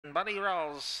and Buddy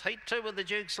rolls. Heat 2 with the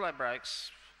Duke's Ladbrokes.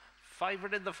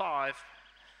 Favourite in the 5.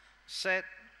 Set.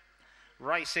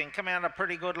 Racing, coming out a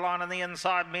pretty good line on the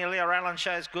inside. Amelia Allen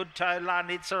shows good toe. La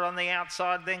Nitza on the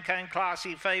outside. Then came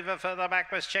Classy Fever. Further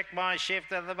back was Check My Shift.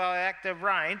 By Active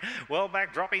Rain. Well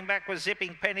back, dropping back was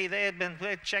Zipping Penny there.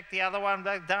 Check the other one.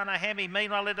 Dana Hemi.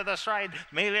 Meanwhile into the straight.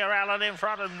 Amelia Allen in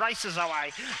front and races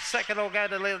away. Second will go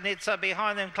to La Nitza.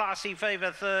 Behind them, Classy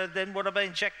Fever. Third. Then would have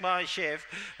been Check My Shift.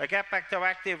 A gap back to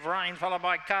Active Rain. Followed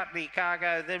by Cartney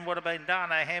Cargo. Then would have been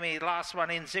Dana Hemi. Last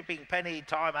one in Zipping Penny.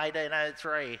 Time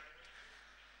 18:03.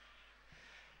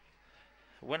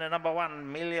 Winner number 1,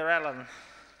 Amelia Allen,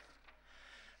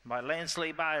 by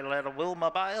Lansley Bale out of Wilma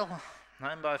Bale,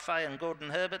 owned by Fay and Gordon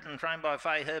Herbert and trained by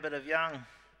Fay Herbert of Young.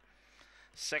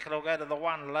 Second will go to the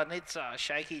 1, La Nitza,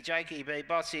 Shaky Jakey, B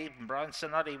Bossy, Brian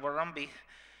Sonotti, Warumbi.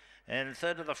 And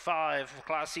third of the 5,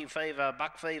 Classy Fever,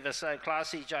 Buck Fever, So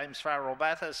Classy, James Farrell,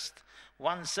 Bathurst.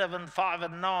 1, 7, 5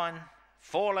 and 9,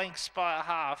 4 lengths by a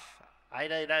half,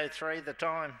 18:03 the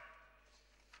time.